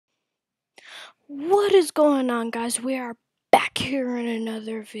What is going on, guys? We are back here in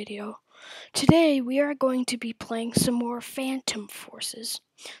another video. Today we are going to be playing some more Phantom Forces.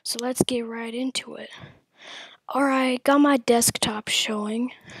 So let's get right into it. Alright, got my desktop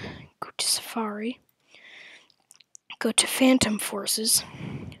showing. Go to Safari. Go to Phantom Forces.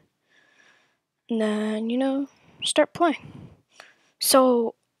 And then, start playing.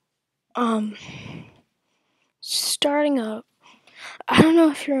 So, starting up. I don't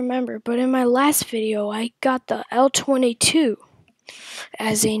know if you remember, but in my last video I got the L22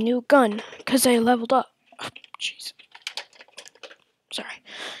 as a new gun because I leveled up. Oh, jeez. Sorry.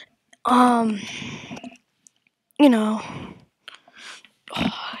 You know.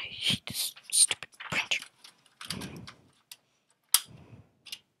 Oh, I hate this stupid printer.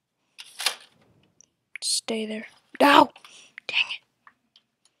 Stay there. No! Dang it.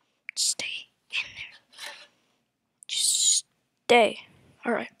 Stay in there. Just stay.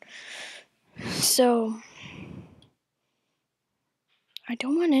 Alright. So, I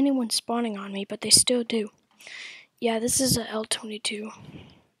don't want anyone spawning on me, but they still do. Yeah, this is a L22.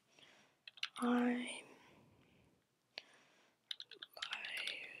 I'm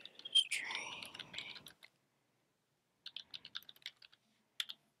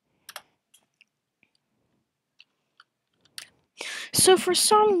So for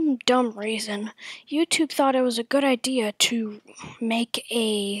some dumb reason, YouTube thought it was a good idea to make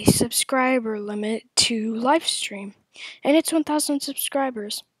a subscriber limit to live stream. And it's 1,000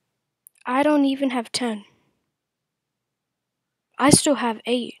 subscribers. I don't even have 10. I still have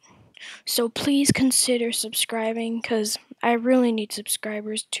 8. So please consider subscribing because I really need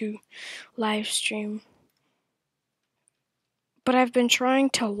subscribers to live stream. But I've been trying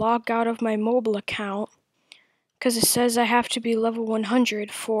to log out of my mobile account because it says I have to be level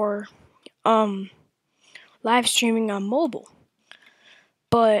 100 for live streaming on mobile.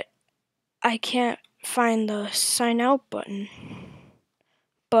 But I can't find the sign out button.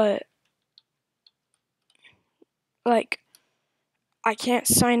 But I can't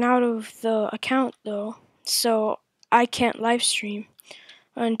sign out of the account though, so I can't live stream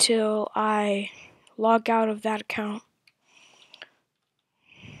until I log out of that account.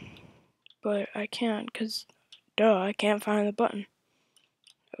 But I can't because, I can't find the button.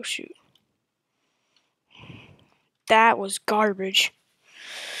 Oh shoot. That was garbage.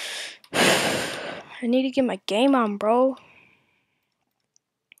 I need to get my game on, bro.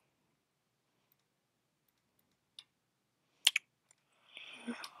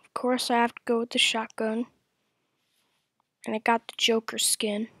 Of course I have to go with the shotgun. And I got the Joker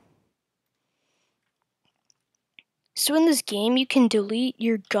skin. So in this game, you can delete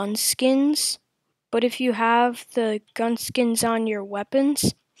your gun skins, but if you have the gun skins on your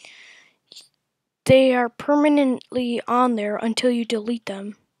weapons, they are permanently on there until you delete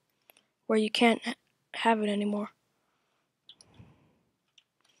them, where you can't have it anymore.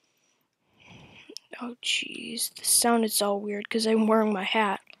 Oh jeez, the sound is all weird because I'm wearing my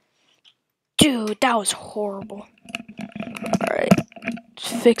hat. Dude, that was horrible. Alright,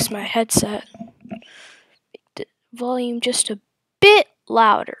 let's fix my headset. Make the volume just a bit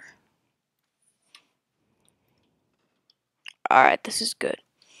louder. Alright, this is good.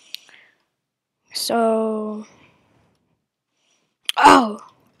 So... Oh!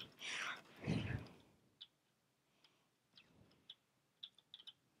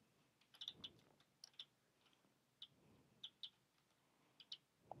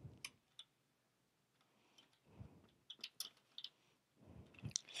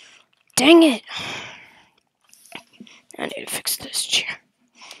 Dang it! I need to fix this chair.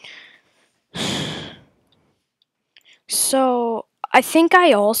 So, I think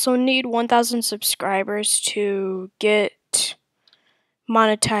I also need 1,000 subscribers to get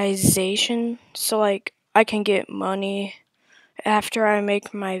monetization. So, I can get money after I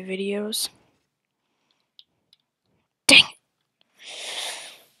make my videos. Dang it!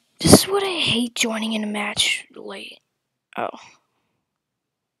 This is what I hate joining in a match late. Oh.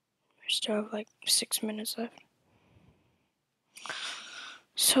 We still have 6 minutes left.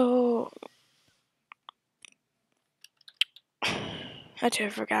 So... I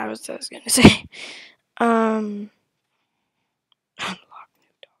forgot what I was gonna say. Unlock new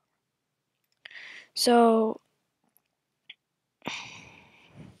dog. So...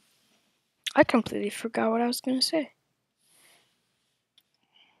 I completely forgot what I was gonna say.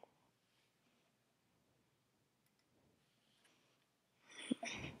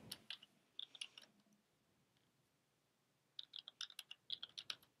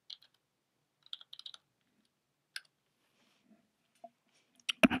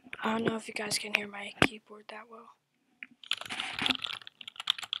 I don't know if you guys can hear my keyboard that well.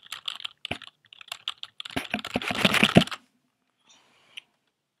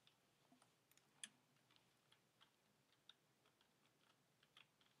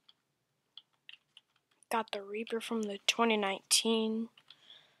 got the Reaper from the 2019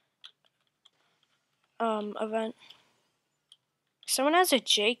 event. Someone has a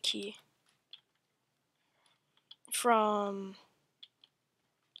J key from...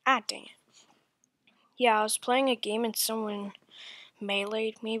 dang it. Yeah, I was playing a game and someone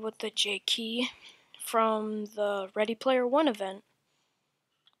meleeed me with the J key from the Ready Player One event.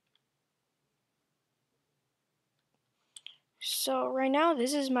 So right now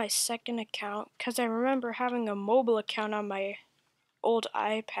this is my second account because I remember having a mobile account on my old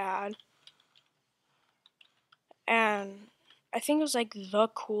iPad. And I think it was like The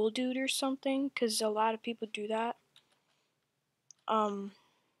Cool Dude or something, because a lot of people do that.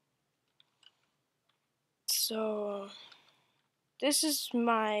 So this is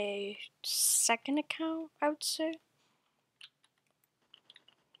my second account, I would say.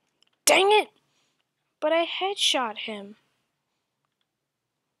 Dang it! But I headshot him.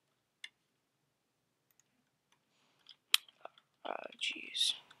 Oh,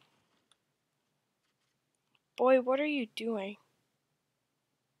 jeez. Boy, what are you doing?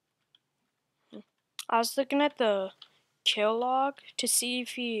 I was looking at the kill log to see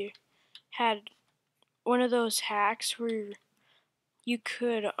if he had one of those hacks where you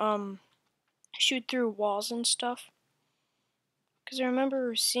could shoot through walls and stuff. Because I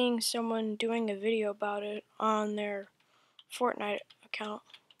remember seeing someone doing a video about it on their Fortnite account.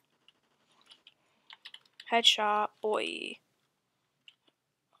 Headshot, boy.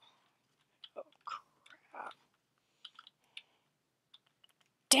 Oh, crap.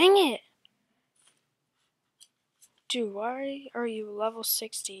 Dang it! Dude, why are you level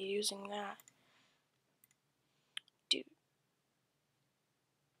 60 using that? Dude.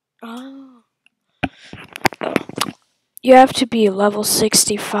 Oh. You have to be level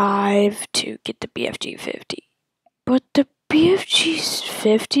 65 to get the BFG 50. But the BFG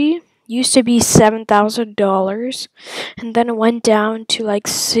 50 used to be $7,000, and then it went down to like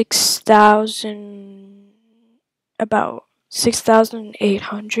 6,000, about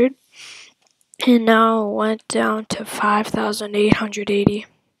 6,800, and now it went down to 5,880.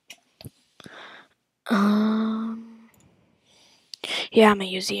 Yeah, I'm gonna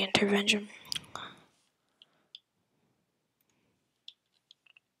use the intervention.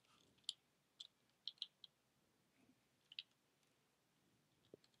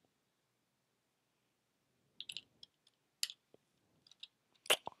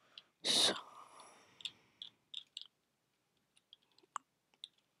 So,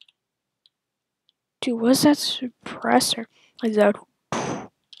 dude, what's that suppressor? Like that?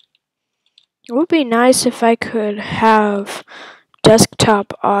 It would be nice if I could have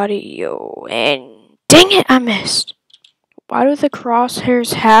desktop audio, and dang it, I missed. Why do the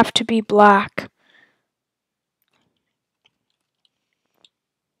crosshairs have to be black?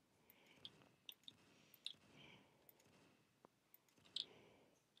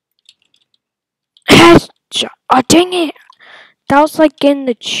 Headshot. Oh, dang it. That was like in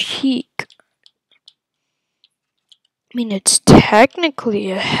the cheek. I mean, it's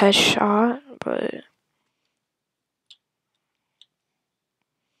technically a headshot, but...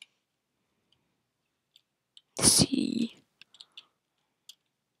 see.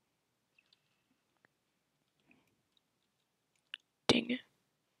 Dang it.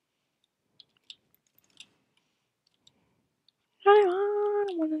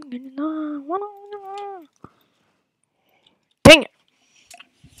 Dang it.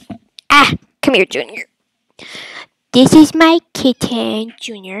 Ah, come here, Junior. This is my kitten,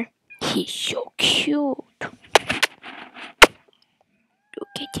 Junior. He's so cute.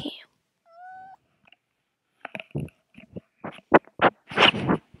 Look at him.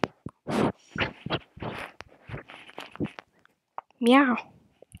 Meow.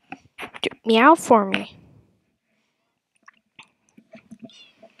 Meow for me.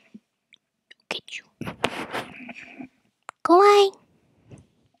 Look at you. Go on.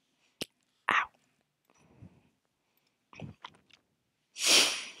 Ow.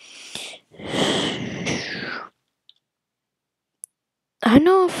 I don't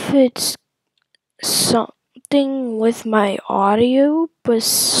know if it's something with my audio, but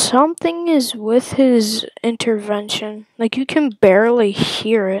something is with his intervention. Like, you can barely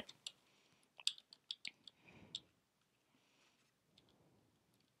hear it.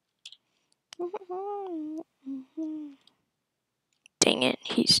 Dang it,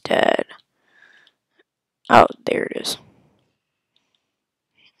 he's dead. Oh, there it is.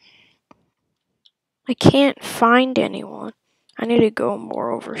 I can't find anyone. I need to go more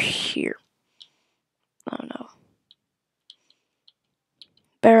over here. Oh no.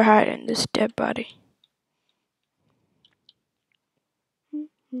 Better hide in this dead body.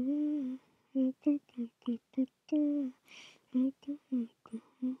 Dang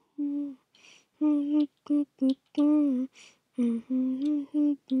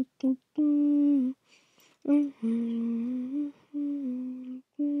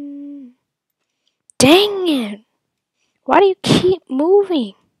it! Why do you keep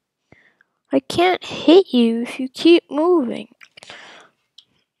moving? I can't hit you if you keep moving.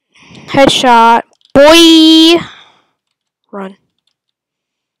 Headshot. Boy! Run.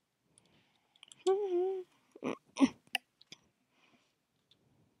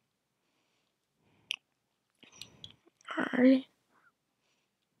 Alright.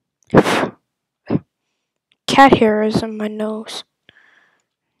 Cat hair is on my nose.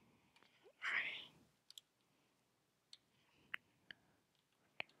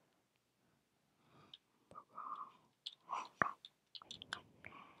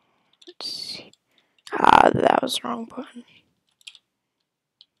 Let's see. Ah, that was the wrong button.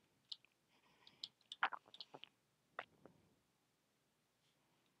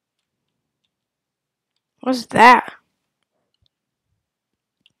 What's that?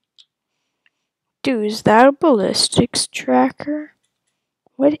 Dude, is that a ballistics tracker?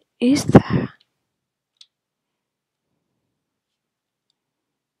 What is that?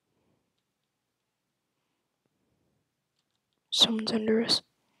 Someone's under us.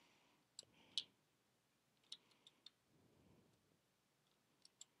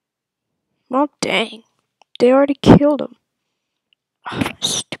 Well, dang. They already killed him. Oh,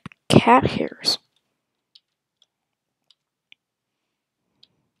 stupid cat hairs.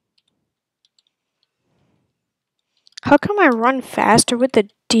 How come I run faster with the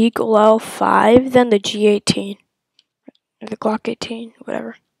Deagle L5 than the G18? Or the Glock 18,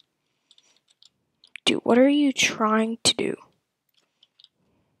 whatever. Dude, what are you trying to do?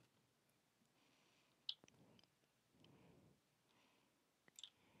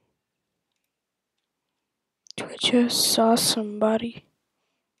 Dude, I just saw somebody.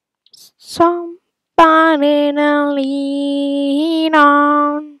 Somebody to lean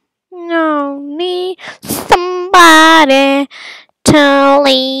on. No need somebody to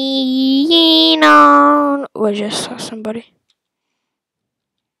lean on. Oh, I just saw somebody.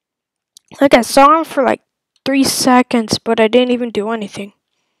 Like, I saw him for like 3 seconds, but I didn't even do anything.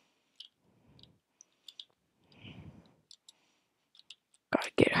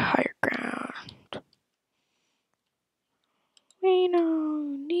 Gotta get higher ground. We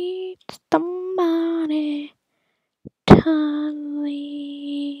don't need somebody to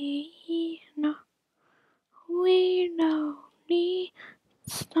lean on. We don't need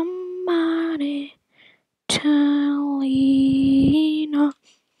somebody to lean on.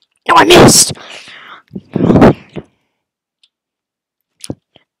 No, I missed!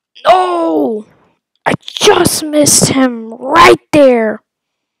 No! I just missed him right there!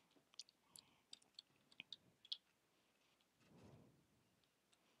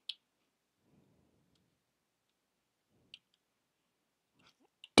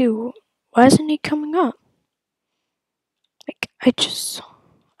 Dude, why isn't he coming up? Like, I just...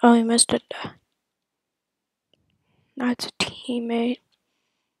 Oh, he missed it. That's a teammate.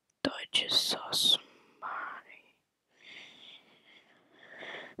 Thought I just saw somebody.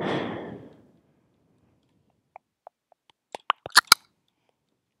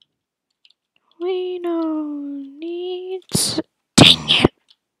 We don't need... Dang it!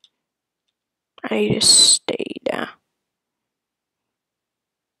 I need to stay down.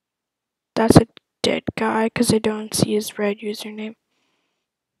 That's a dead guy because I don't see his red username.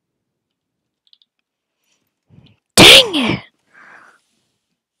 Dang it!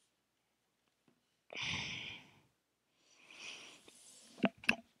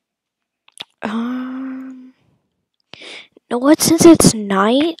 You know what? Since it's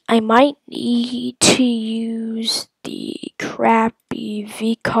night, I might need to use the crappy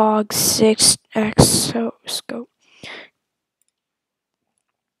VCOG 6 exoscope.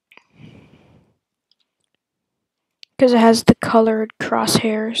 Because it has the colored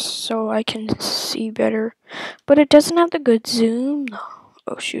crosshairs, so I can see better. But it doesn't have the good zoom, though.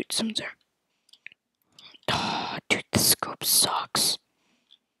 Oh shoot, someone's there. Oh, dude, the scope sucks.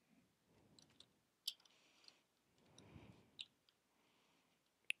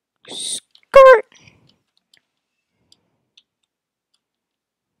 Skirt!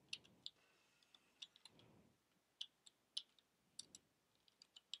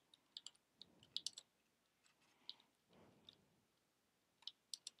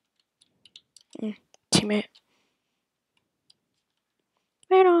 Teammate.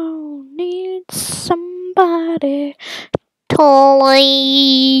 I don't need somebody to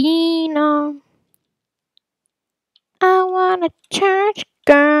lean on. I wanna charge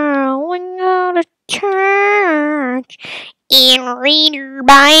going go to church and read your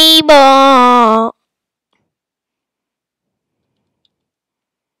Bible.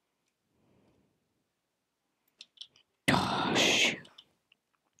 Oh, shoot.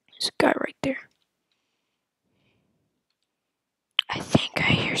 There's a guy right there. I think I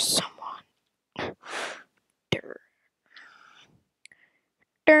hear someone.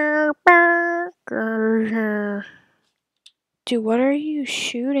 Dude, what are you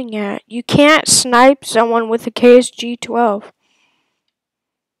shooting at? You can't snipe someone with a KSG-12.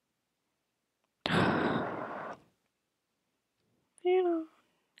 You know.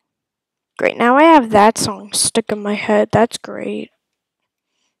 Great, now I have that song stuck in my head. That's great.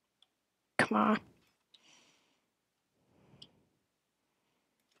 Come on.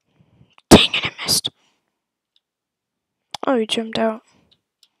 Dang it, I missed. Oh, he jumped out.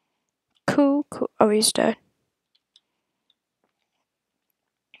 Cool. Oh, he's dead.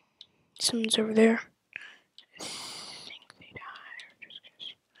 Someone's over there. I think they died.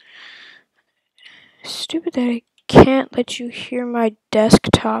 Stupid that I can't let you hear my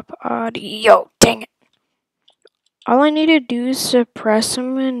desktop audio. Dang it. All I need to do is suppress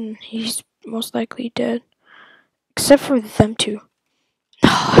him and he's most likely dead. Except for them two.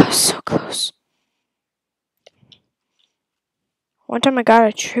 Oh, that was so close. One time I got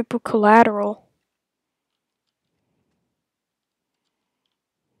a triple collateral.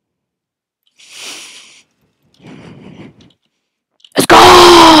 Let's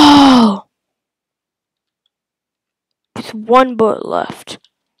go! With one bullet left.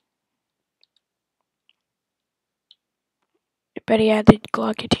 I bet he had the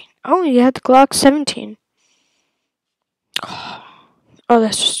Glock 18. Oh, he had the Glock 17. Oh,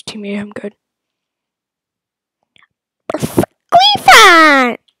 that's just a teammate. I'm good. Perfectly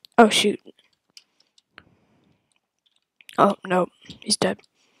fine! Oh, shoot. Oh, no. He's dead.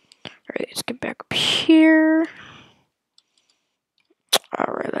 Alright, let's get back up here.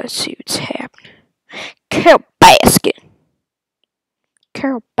 Alright, let's see what's happening. Carol Baskin.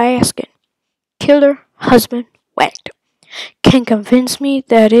 Killed her husband, whacked him. Can't convince me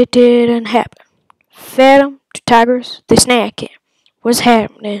that it didn't happen. Fed them to tigers, they snacking. What's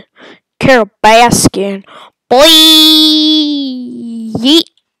happening? Carol Baskin. Boy! Yeet.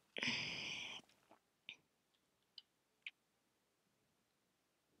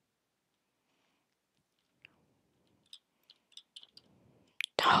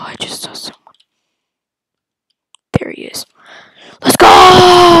 Oh, I just saw someone. There he is. Let's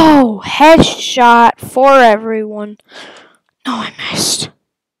go! Headshot for everyone. No, I missed.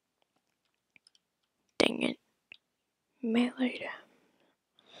 Dang it. Melee.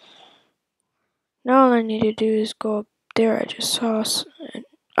 Now all I need to do is go up there. I just saw.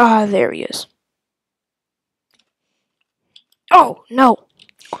 There he is. Oh, no.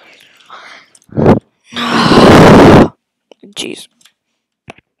 Jeez.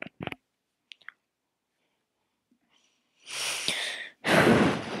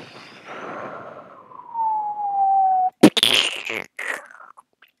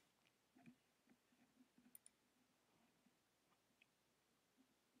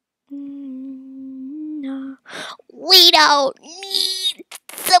 No. We don't need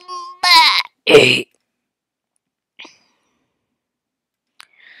somebody.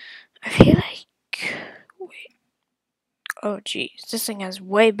 I feel like. Wait. Oh, geez. This thing has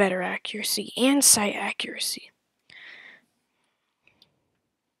way better accuracy and sight accuracy.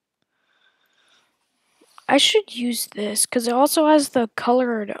 I should use this because it also has the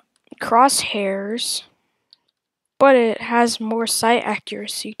colored crosshairs, but it has more sight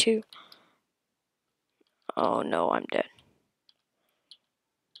accuracy too. Oh no, I'm dead.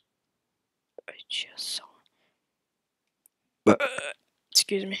 I just saw.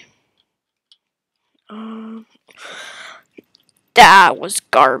 Excuse me. That was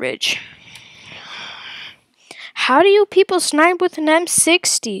garbage. How do you people snipe with an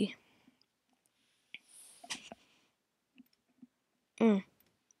M60?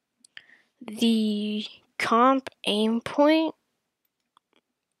 The comp aim point.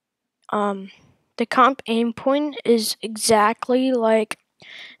 The comp aim point is exactly like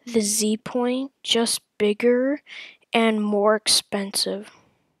the Z point, just bigger and more expensive.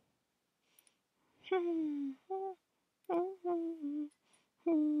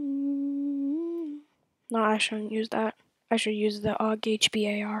 No, I shouldn't use that. I should use the AUG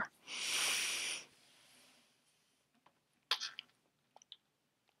HBAR.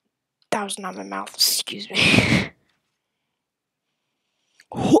 That was not my mouth, excuse me.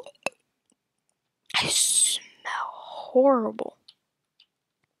 I smell horrible.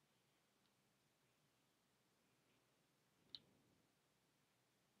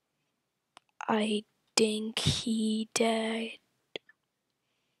 I think he dead.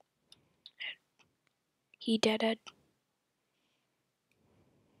 He dead.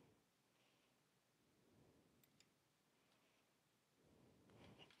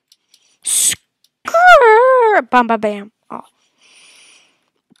 Skrrr! Bam bam bam. Oh.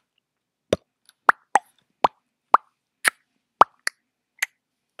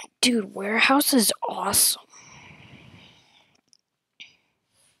 Dude, warehouse is awesome.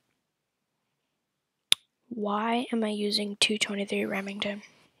 Why am I using 223 Remington?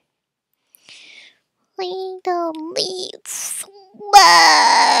 We don't need somebody's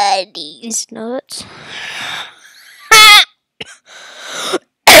nuts.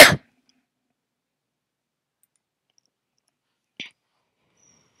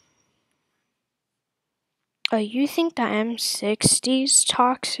 You think the M60's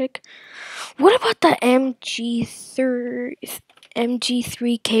toxic? What about the MG3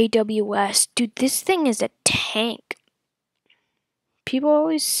 KWS? Dude, this thing is a tank. People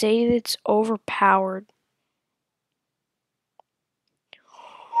always say it's overpowered.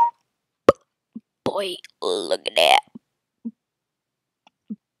 Boy, look at that.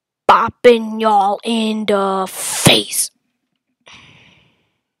 Bopping y'all in the face.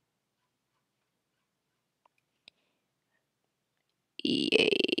 Yay.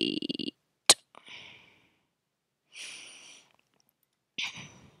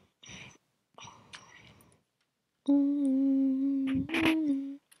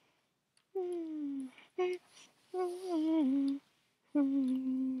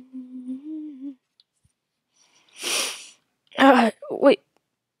 Wait.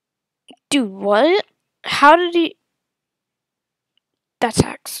 Dude, what? How did he... That's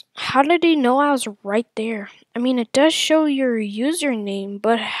hacks. How did he know I was right there? I mean, it does show your username,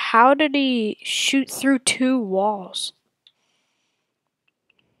 but how did he shoot through 2 walls?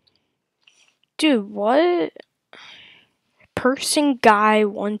 Dude, what? Person guy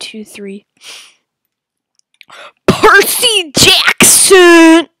 123. Percy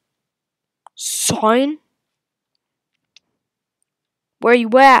Jackson! Son? Where you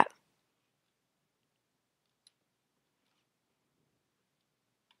at?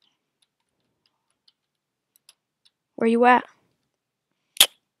 Where you at?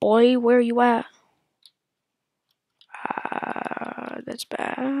 Boy, where you at? That's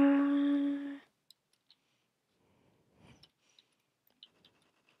bad.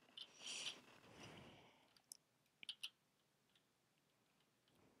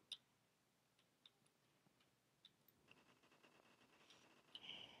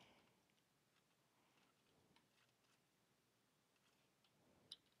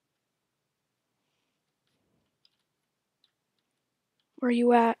 Where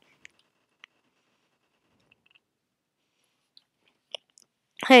you at?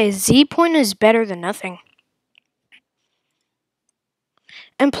 Hey, Z point is better than nothing.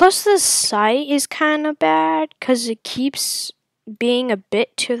 And plus the sight is kind of bad because it keeps being a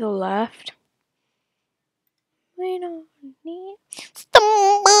bit to the left. We don't need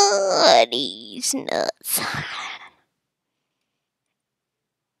somebody's nuts.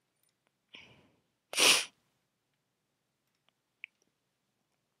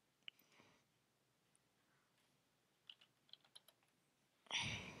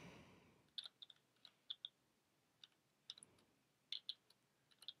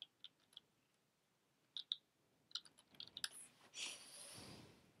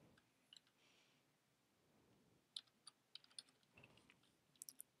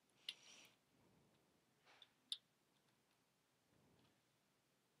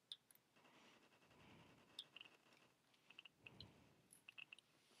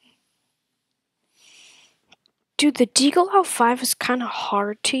 Dude, the Deagle 5 is kind of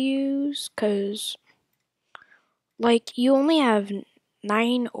hard to use because, like, you only have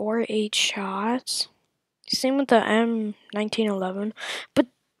 9 or 8 shots. Same with the M1911. But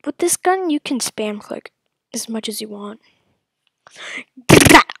with this gun, you can spam click as much as you want.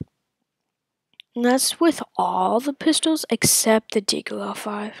 And that's with all the pistols except the Deagle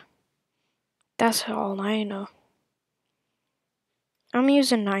 5. That's all I know. I'm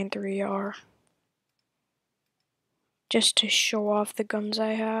using 9.3R just to show off the guns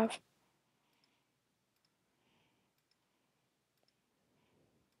I have.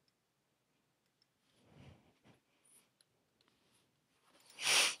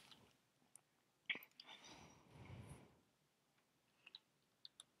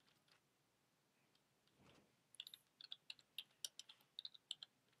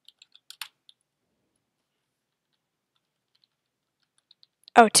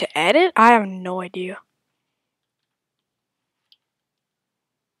 Oh, to edit? I have no idea.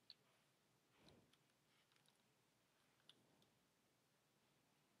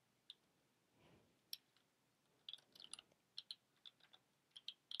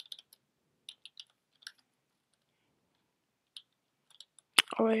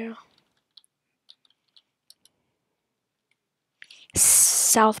 Oh yeah.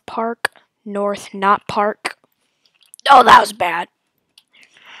 South Park, North Not Park. Oh, that was bad.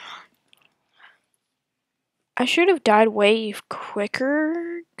 I should have died way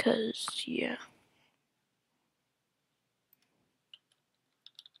quicker, cause yeah.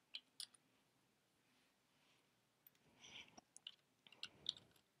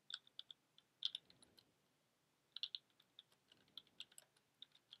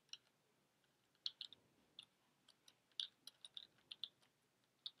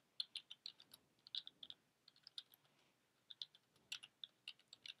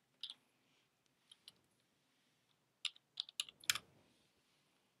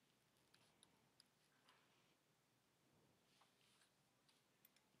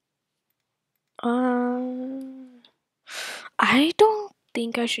 I don't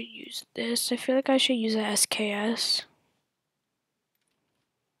think I should use this. I feel like I should use a SKS.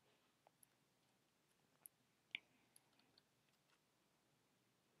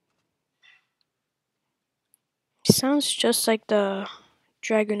 Sounds just like the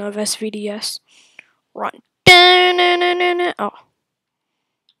Dragon of SVDS. Run. Oh.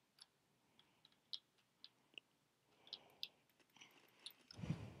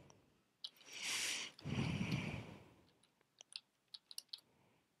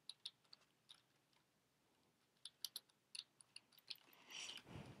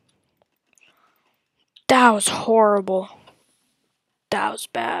 That was horrible. That was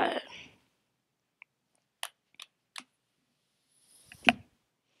bad. I'm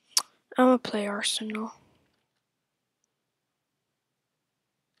gonna play Arsenal.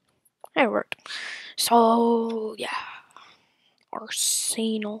 It worked. So, yeah.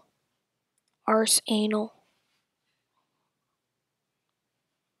 Arsenal. Arsenal.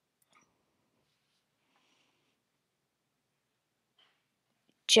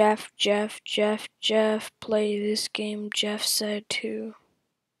 Jeff, play this game. Jeff said to.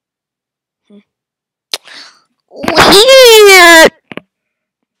 Weird!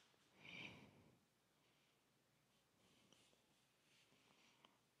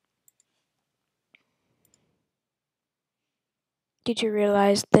 Did you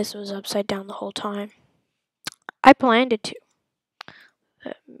realize this was upside down the whole time? I planned it to.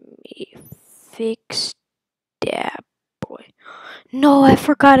 Let me fix that, boy. No, I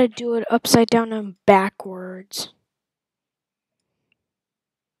forgot to do it upside down and backwards.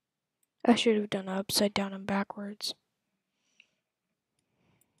 I should have done it upside down and backwards.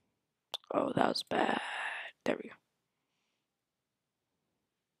 Oh, that was bad. There we go.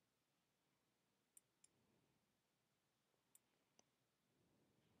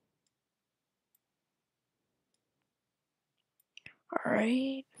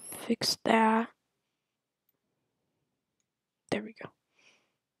 Alright, fix that. There we go.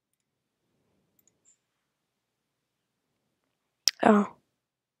 Oh.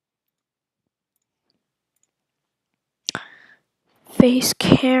 Face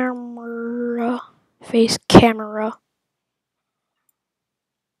camera. Face camera.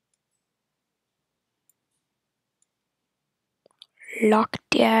 Lock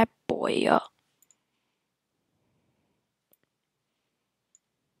that boy up.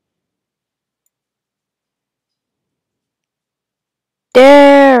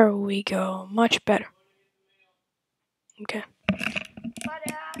 There we go. Much better. Okay.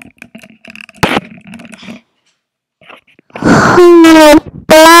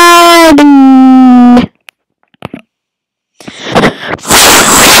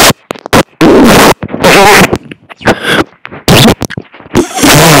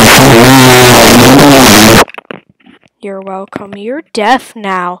 You're welcome. You're deaf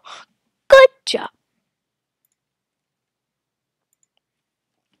now. Good job.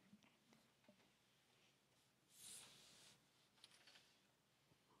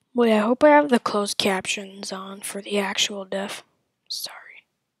 Wait, I hope I have the closed captions on for the actual deaf. Sorry.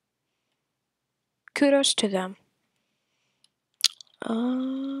 Kudos to them.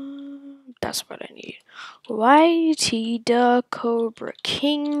 That's what I need. YT the Cobra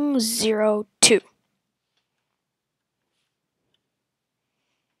King 02.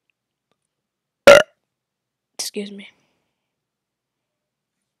 Excuse me.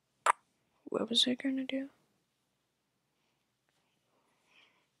 What was I gonna do?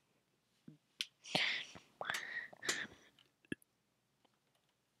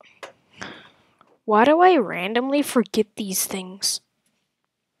 Why do I randomly forget these things?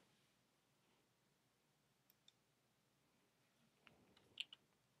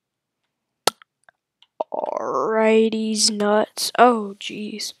 Alrighties, nuts. Oh,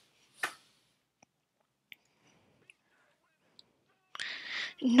 jeez.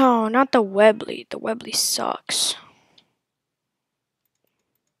 No, not the Webley. The Webley sucks.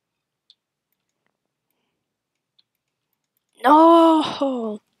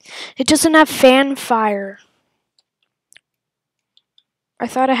 No, it doesn't have fan fire. I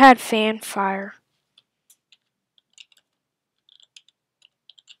thought it had fan fire.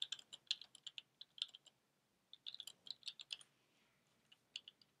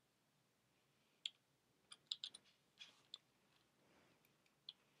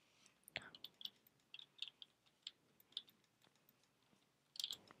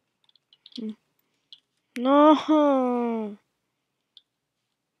 No.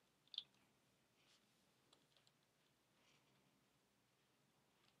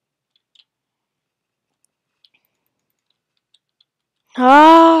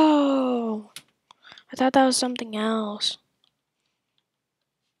 Oh, I thought that was something else.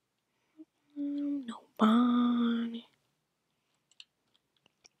 Nobody.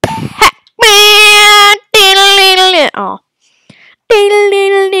 Pac-Man! Oh.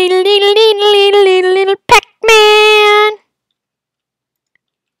 Pac-Man!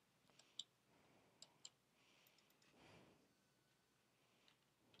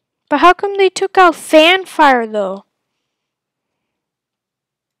 But how come they took out fanfire though?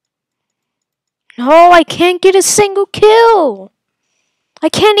 No, I can't get a single kill. I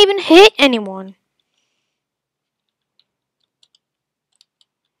can't even hit anyone.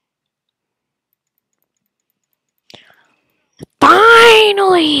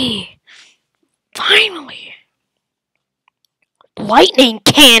 Finally! Finally! Lightning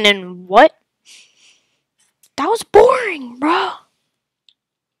cannon, what? That was boring, bro.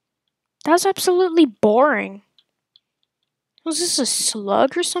 That was absolutely boring. Was this a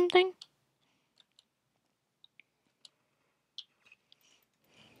slug or something?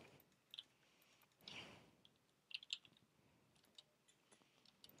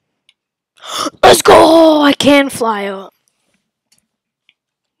 Let's go! I can fly up.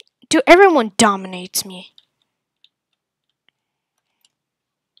 Dude, everyone dominates me.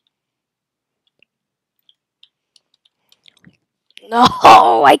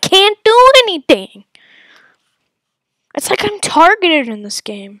 No, I can't do anything. It's like I'm targeted in this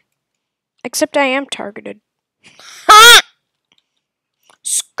game. Except I am targeted. Ha!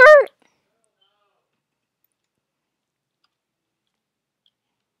 Skirt!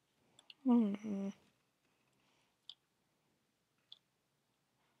 What?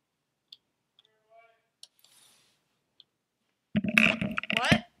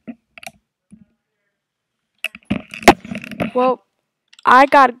 Well, I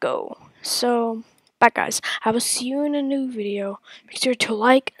gotta go. So, bye guys. I will see you in a new video. Make sure to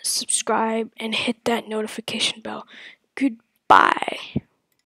like, subscribe, and hit that notification bell. Goodbye.